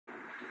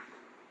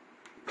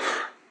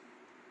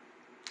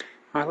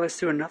Alright, let's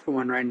do another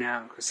one right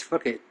now, because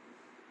fuck it.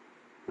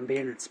 I'm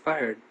being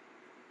inspired.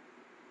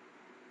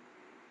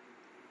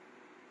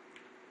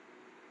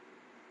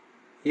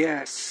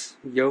 Yes,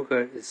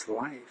 yoga is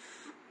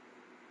life.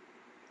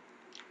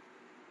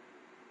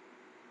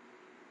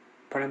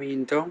 But I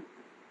mean, don't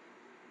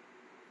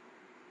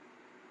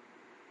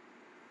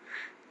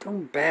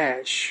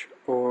bash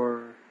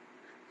or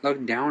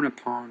look down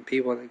upon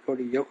people that go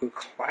to yoga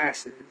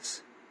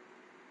classes.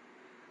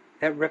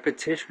 That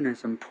repetition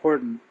is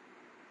important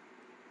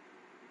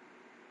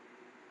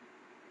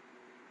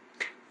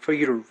for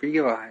you to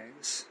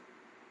realize,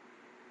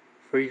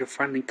 for you to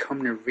finally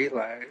come to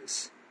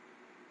realize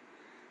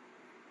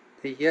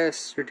that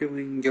yes, you're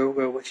doing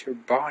yoga with your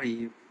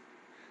body,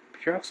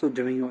 but you're also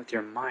doing it with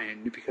your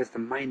mind, because the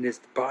mind is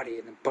the body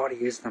and the body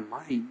is the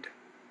mind.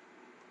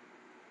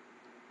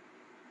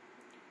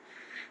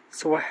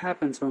 So what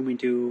happens when we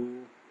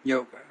do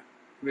yoga?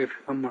 We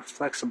become more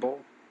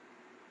flexible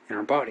in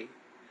our body.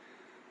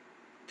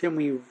 Then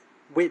we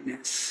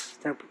witness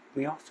that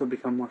we also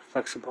become more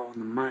flexible in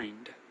the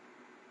mind.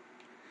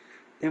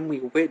 Then we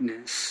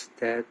witness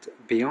that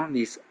beyond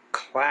these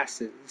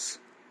classes,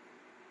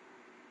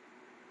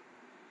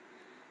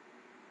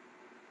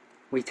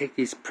 we take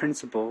these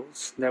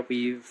principles that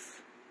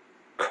we've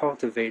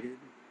cultivated,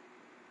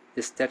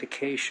 this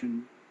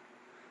dedication,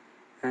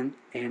 and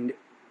it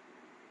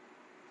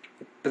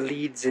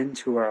bleeds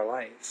into our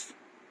life.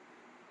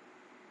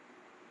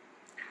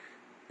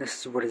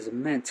 This is what is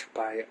meant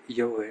by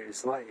yoga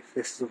is life.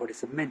 This is what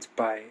is meant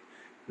by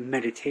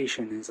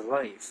meditation is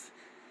life.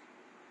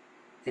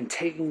 And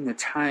taking the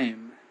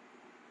time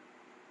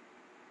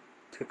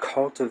to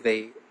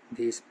cultivate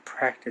these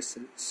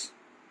practices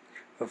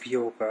of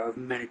yoga, of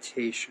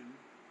meditation,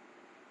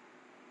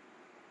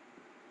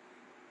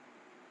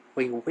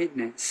 we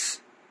witness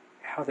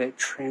how that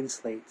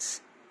translates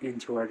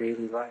into our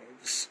daily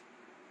lives.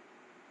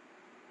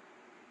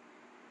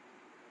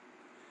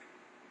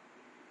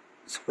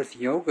 So with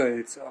yoga,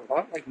 it's a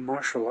lot like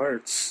martial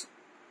arts.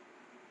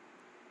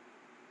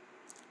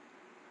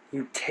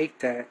 You take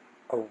that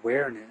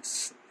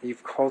awareness that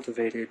you've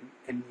cultivated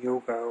in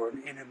yoga or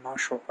in a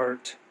martial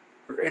art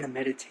or in a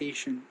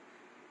meditation,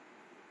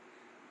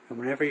 and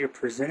whenever you're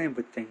presented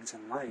with things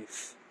in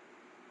life,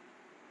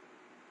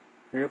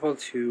 you're able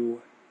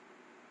to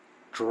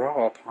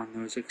draw upon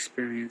those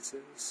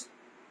experiences,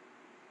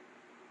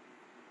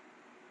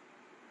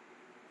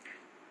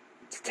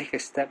 to take a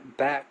step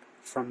back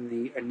from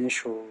the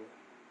initial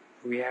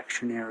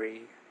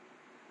reactionary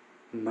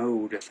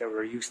mode that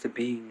we're used to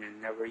being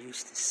in, that we're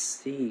used to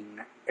seeing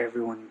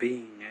everyone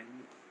being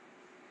in.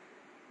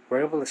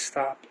 We're able to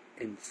stop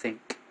and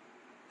think,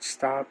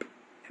 stop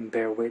and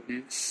bear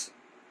witness,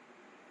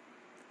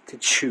 to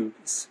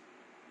choose.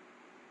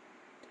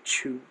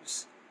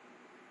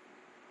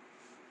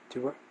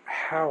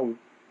 How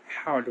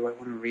do I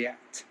want to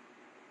react?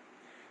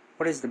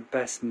 What is the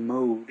best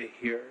mode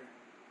here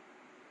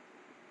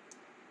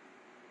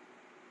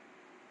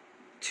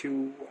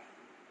to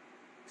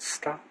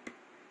stop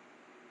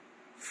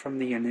from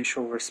the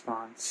initial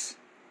response,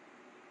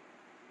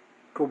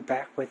 go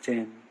back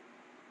within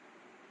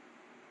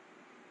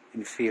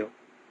and feel,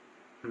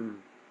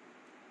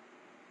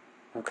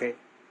 okay,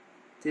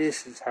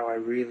 this is how I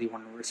really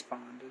want to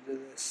respond to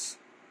this.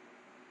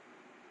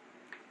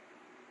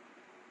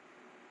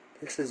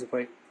 This is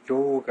what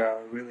yoga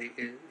really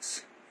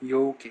is.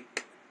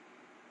 Yogic.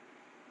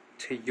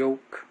 To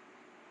yoke.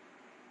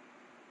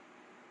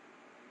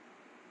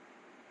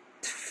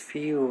 To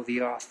feel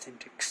the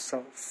authentic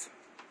self.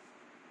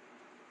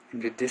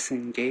 And to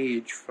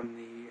disengage from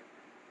the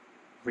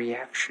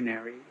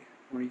reactionary,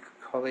 or you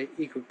could call it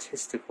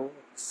egotistical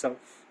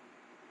self.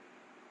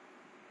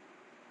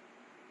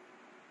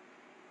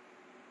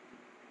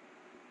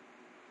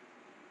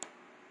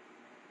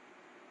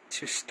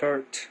 To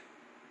start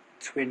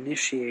to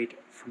initiate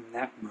from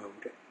that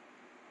mode,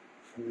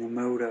 from the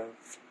mode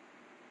of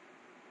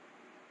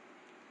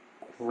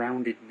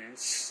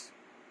groundedness,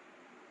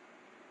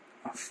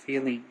 of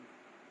feeling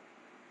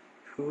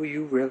who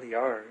you really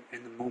are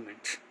in the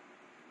moment,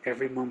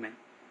 every moment,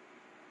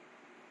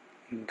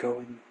 and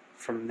going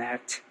from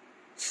that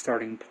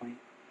starting point.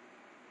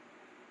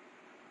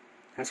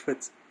 That's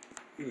what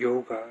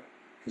yoga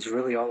is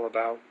really all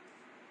about.